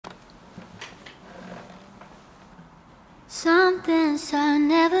Some things I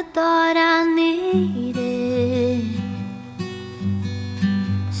never thought I needed.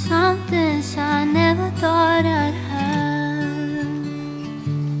 Some things I never thought I'd have.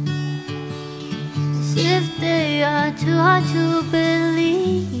 As if they are too hard to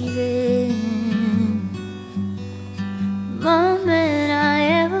believe in. The moment I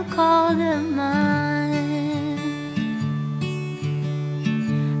ever called them mine,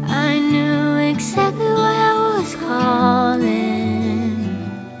 I knew exactly what I was calling.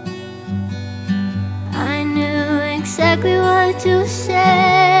 I knew exactly what to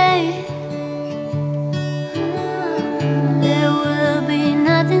say. There will be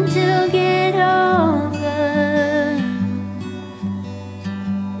nothing to get over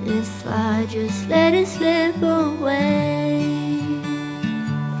if I just let it slip away.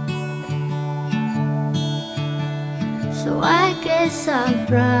 So I guess I'll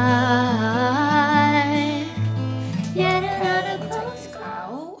write yet another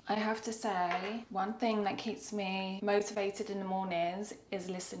postcard. I have to say, one thing that keeps me motivated in the mornings is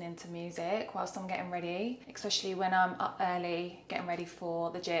listening to music whilst I'm getting ready, especially when I'm up early getting ready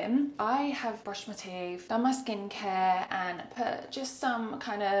for the gym. I have brushed my teeth, done my skincare and put just some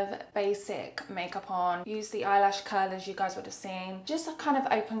kind of basic makeup on, used the eyelash curlers you guys would have seen. Just kind of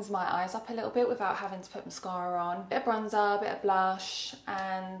opens my eyes up a little bit without having to put mascara on. Bit of bronzer, bit of blush,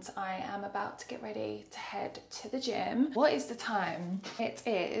 and I am about to get ready to head to the gym. What is the time? It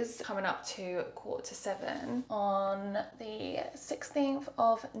is coming up to 6:45 on the 16th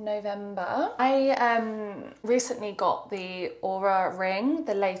of November. I recently got the Oura ring,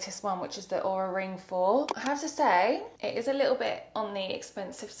 the latest one, which is the Oura Ring 4. I have to say, it is a little bit on the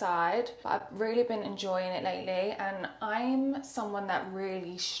expensive side, but I've really been enjoying it lately, and I'm someone that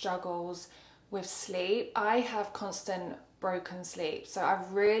really struggles with sleep. I have constant broken sleep, so I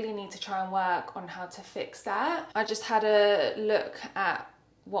really need to try and work on how to fix that. I just had a look at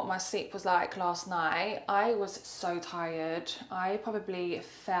what my sleep was like last night. I was so tired. I probably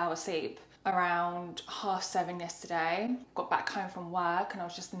fell asleep around 7:30 yesterday. Got back home from work and I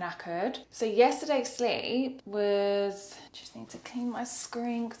was just knackered. So yesterday's sleep was, just need to clean my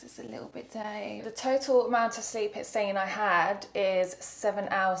screen because it's a little bit dirty. The total amount of sleep it's saying I had is 7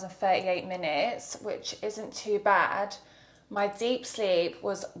 hours and 38 minutes, which isn't too bad. My deep sleep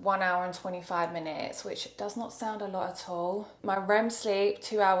was 1 hour and 25 minutes, which does not sound a lot at all. My REM sleep,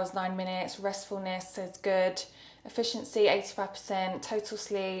 2 hours, 9 minutes. Restfulness says good. Efficiency, 85%. Total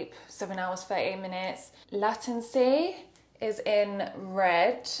sleep, 7 hours, 38 minutes. Latency is in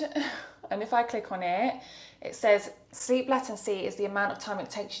red. And if I click on it, it says sleep latency is the amount of time it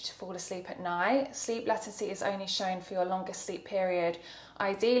takes you to fall asleep at night. Sleep latency is only shown for your longest sleep period.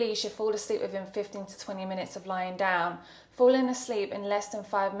 Ideally, you should fall asleep within 15 to 20 minutes of lying down. Falling asleep in less than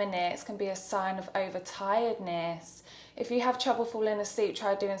 5 minutes can be a sign of overtiredness. If you have trouble falling asleep,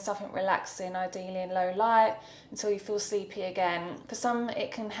 try doing something relaxing, ideally in low light, until you feel sleepy again. For some,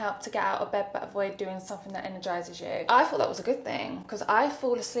 it can help to get out of bed, but avoid doing something that energizes you. I thought that was a good thing, because I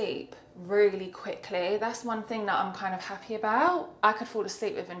fall asleep really quickly. That's one thing that I'm kind of happy about. I could fall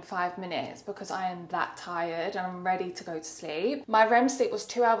asleep within 5 minutes because I am that tired and I'm ready to go to sleep. My REM sleep was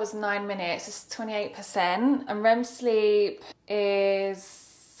 2 hours, 9 minutes. It's 28%. And REM sleep is...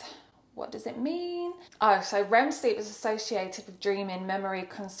 what does it mean? Oh, so REM sleep is associated with dreaming, memory,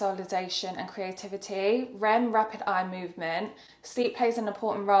 consolidation, and creativity. REM, rapid eye movement. Sleep plays an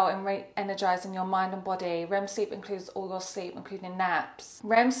important role in re-energizing your mind and body. REM sleep includes all your sleep, including naps.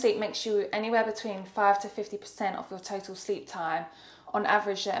 REM sleep makes you anywhere between 5 to 50% of your total sleep time. On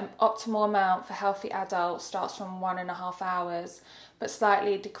average, the optimal amount for healthy adults starts from 1.5 hours, but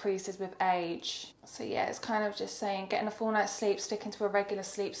slightly decreases with age. So yeah, it's kind of just saying getting a full night's sleep, sticking to a regular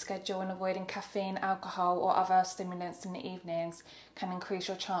sleep schedule and avoiding caffeine, alcohol or other stimulants in the evenings can increase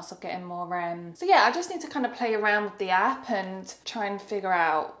your chance of getting more REM. So yeah, I just need to kind of play around with the app and try and figure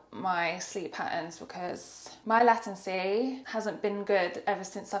out my sleep patterns, because my latency hasn't been good ever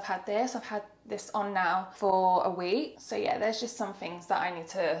since I've had this. I've had this on now for a week. So yeah, there's just some things that I need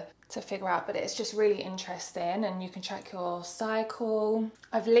to figure out, but it's just really interesting, and you can track your cycle.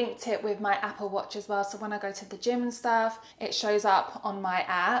 I've linked it with my Apple Watch as well, so when I go to the gym and stuff, it shows up on my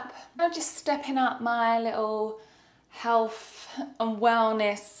app. I'm just stepping up my little health and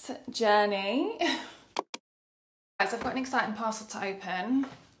wellness journey. Guys, I've got an exciting parcel to open,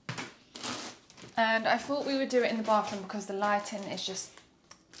 and I thought we would do it in the bathroom because the lighting is just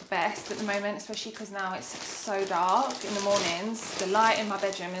the best at the moment, especially because now it's so dark in the mornings. The light in my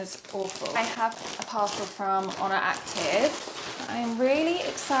bedroom is awful. I have a parcel from Oner Active I'm really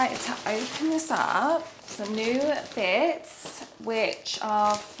excited to open this up. Some new bits, which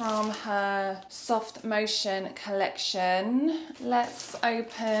are from her Soft Motion collection. Let's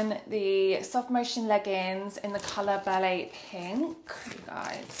open the Soft Motion leggings in the colour Ballet Pink. You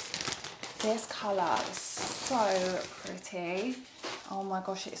guys, this colour is so pretty. Oh my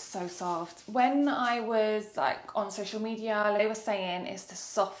gosh, it's so soft. When I was like on social media, they were saying it's the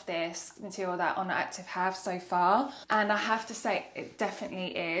softest material that Oner Active have so far. And I have to say, it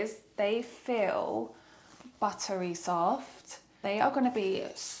definitely is. They feel buttery soft. They are going to be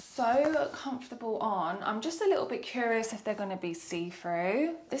so comfortable on. I'm just a little bit curious if they're going to be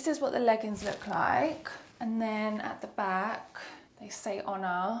see-through. This is what the leggings look like. And then at the back, they say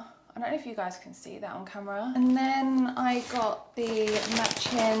Oner. I don't know if you guys can see that on camera. And then I got the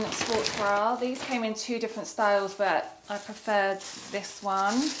matching sports bra. These came in 2 different styles, but I preferred this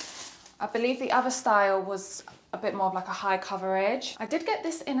one. I believe the other style was a bit more of like a high coverage. I did get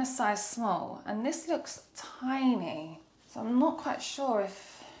this in a size small, and this looks tiny. So I'm not quite sure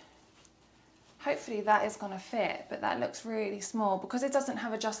if, hopefully that is gonna fit, but that looks really small. Because it doesn't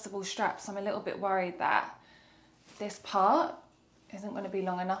have adjustable straps, I'm a little bit worried that this part isn't going to be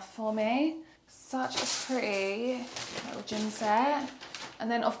long enough for me. Such a pretty little gym set.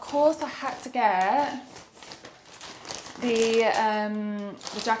 And then of course I had to get the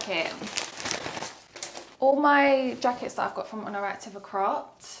jacket. All my jackets that I've got from Oner Active are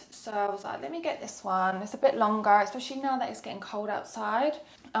cropped. So I was like, let me get this one. It's a bit longer, especially now that it's getting cold outside.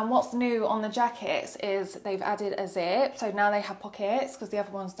 And what's new on the jackets is they've added a zip. So now they have pockets, because the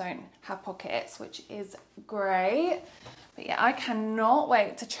other ones don't have pockets, which is great. But yeah, I cannot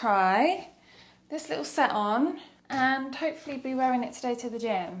wait to try this little set on and hopefully be wearing it today to the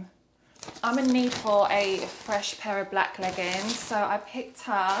gym. I'm in need for a fresh pair of black leggings, so I picked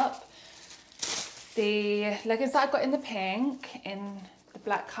up the leggings that I got in the pink in the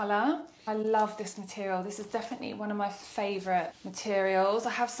black colour. I love this material. This is definitely one of my favourite materials.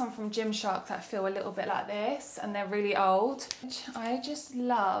 I have some from Gymshark that feel a little bit like this, and they're really old. I just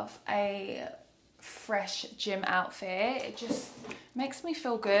love a fresh gym outfit. It just makes me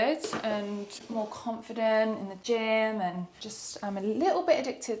feel good and more confident in the gym, and just I'm a little bit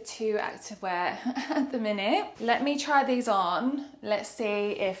addicted to activewear at the minute. Let me try these on. Let's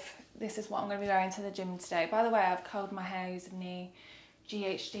see if this is what I'm going to be wearing to the gym today. By the way, I've curled my hair using the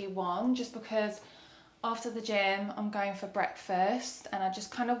GHD one just because after the gym I'm going for breakfast, and I just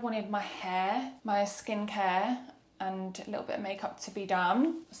kind of wanted my hair, my skincare and a little bit of makeup to be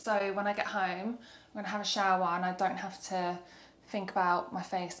done. So when I get home, I'm gonna have a shower and I don't have to think about my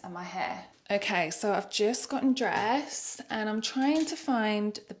face and my hair. Okay, so I've just gotten dressed and I'm trying to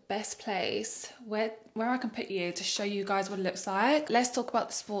find the best place where I can put you to show you guys what it looks like. Let's talk about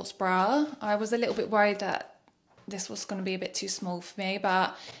the sports bra. I was a little bit worried that this was gonna be a bit too small for me,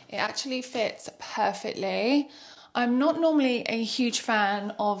 but it actually fits perfectly. I'm not normally a huge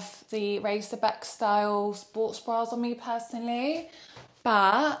fan of the racer back style sports bras on me personally,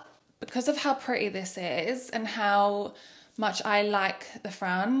 but because of how pretty this is and how much I like the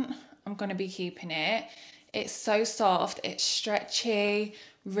front, I'm going to be keeping it. It's so soft, it's stretchy,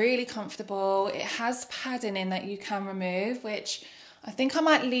 really comfortable. It has padding in that you can remove, which I think I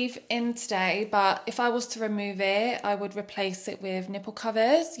might leave in today, but if I was to remove it, I would replace it with nipple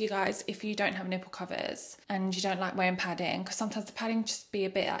covers. You guys, if you don't have nipple covers and you don't like wearing padding, because sometimes the padding just be a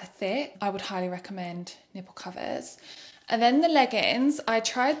bit thick, I would highly recommend nipple covers. And then the leggings, I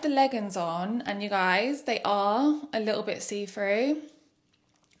tried the leggings on, and you guys, they are a little bit see-through.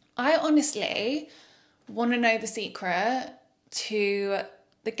 I honestly want to know the secret to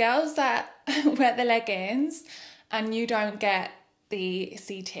the girls that wear the leggings and you don't get the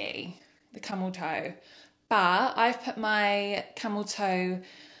CT, the camel toe. But I've put my camel toe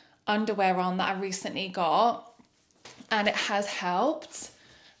underwear on that I recently got, and it has helped.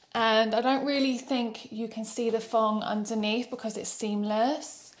 And I don't really think you can see the thong underneath because it's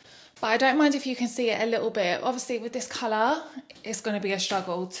seamless, but I don't mind if you can see it a little bit. Obviously with this colour, it's going to be a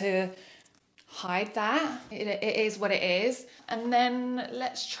struggle to hide that. It is what it is. And then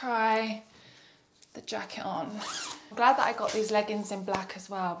let's try the jacket on. I'm glad that I got these leggings in black as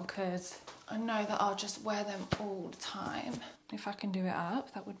well, because I know that I'll just wear them all the time. If I can do it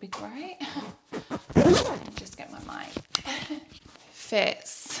up, that would be great. Just get my mic.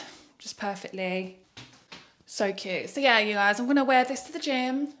 Fits just perfectly. So cute. So yeah, you guys, I'm gonna wear this to the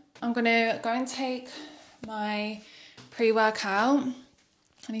gym. I'm gonna go and take my pre-workout.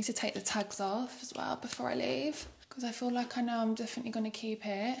 I need to take the tags off as well before I leave, because I feel like I know I'm definitely going to keep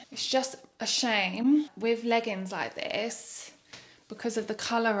it. It's just a shame with leggings like this, because of the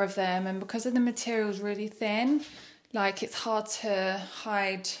colour of them and because of the material's really thin, like it's hard to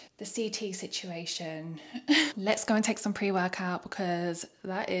hide the CT situation. Let's go and take some pre-workout, because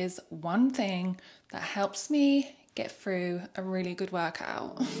that is one thing that helps me get through a really good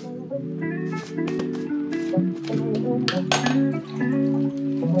workout.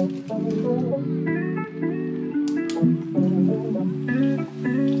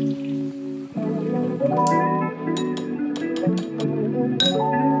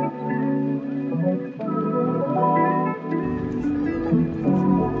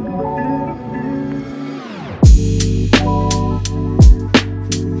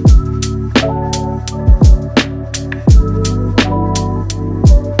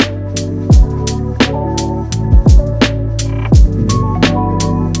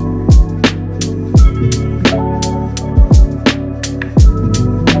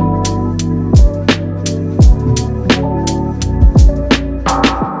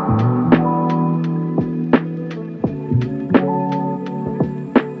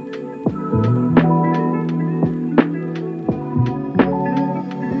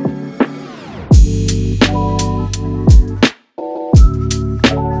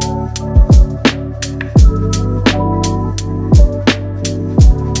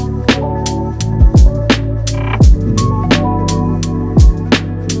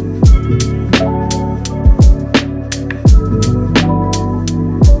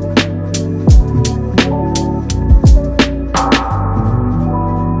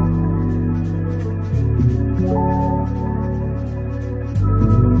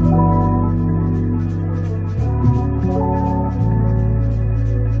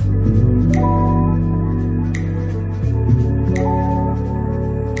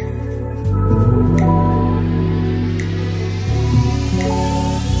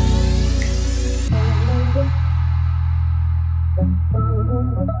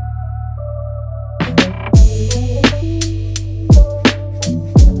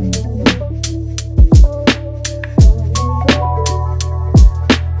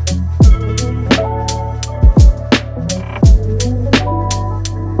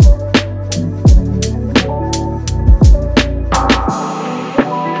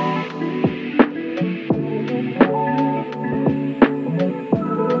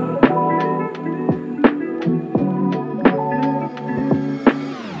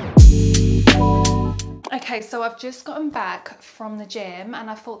 Okay, so I've just gotten back from the gym, and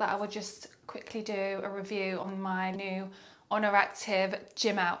I thought that I would just quickly do a review on my new Oner Active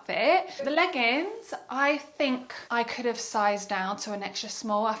gym outfit. The leggings, I think I could have sized down to an extra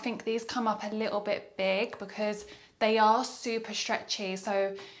small. I think these come up a little bit big because they are super stretchy.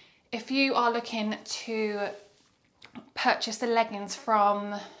 So if you are looking to purchase the leggings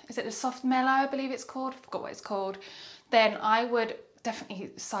from, is it the Soft Mellow, I believe it's called? I forgot what it's called. Then I would definitely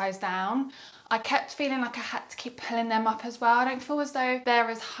size down. I kept feeling like I had to keep pulling them up as well. I don't feel as though they're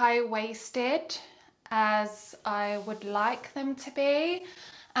as high-waisted as I would like them to be.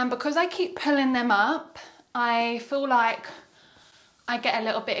 And because I keep pulling them up, I feel like I get a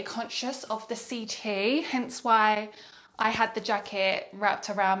little bit conscious of the CT, hence why I had the jacket wrapped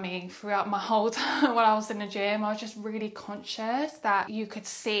around me throughout my whole time while I was in the gym. I was just really conscious that you could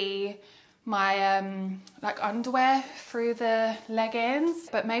see my like underwear through the leggings,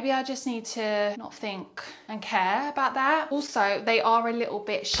 but maybe I just need to not think and care about that. Also, they are a little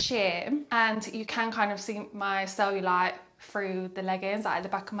bit sheer, and you can kind of see my cellulite through the leggings, like at the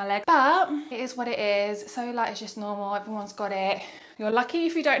back of my leg, but it is what it is. Cellulite is just normal, everyone's got it. You're lucky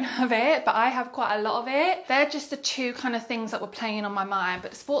if you don't have it, but I have quite a lot of it. They're just the two kind of things that were playing on my mind.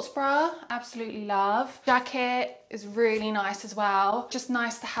 But the sports bra, absolutely love. Jacket is really nice as well. Just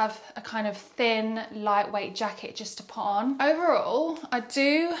nice to have a kind of thin, lightweight jacket just to put on. Overall, I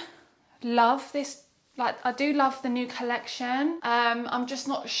do love this. Like, I do love the new collection. I'm just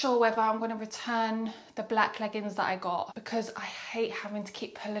not sure whether I'm going to return the black leggings that I got, because I hate having to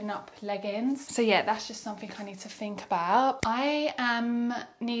keep pulling up leggings. So yeah, that's just something I need to think about. I am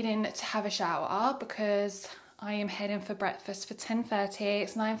needing to have a shower because I am heading for breakfast for 10:30.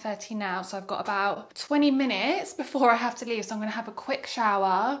 It's 9:30 now, so I've got about 20 minutes before I have to leave. So I'm gonna have a quick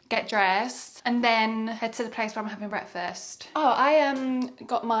shower, get dressed, and then head to the place where I'm having breakfast. Oh, I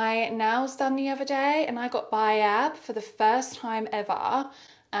got my nails done the other day, and I got biab for the first time ever.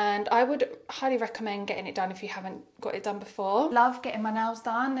 And I would highly recommend getting it done if you haven't got it done before. Love getting my nails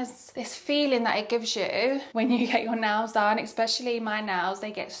done. There's this feeling that it gives you when you get your nails done, especially my nails.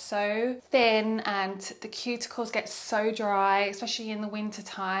 They get so thin and the cuticles get so dry, especially in the winter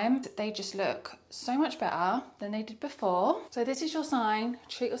time. They just look so much better than they did before. So this is your sign.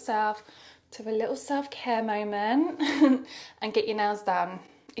 Treat yourself to a little self-care moment and get your nails done,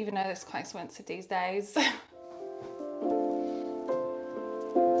 even though it's quite expensive these days.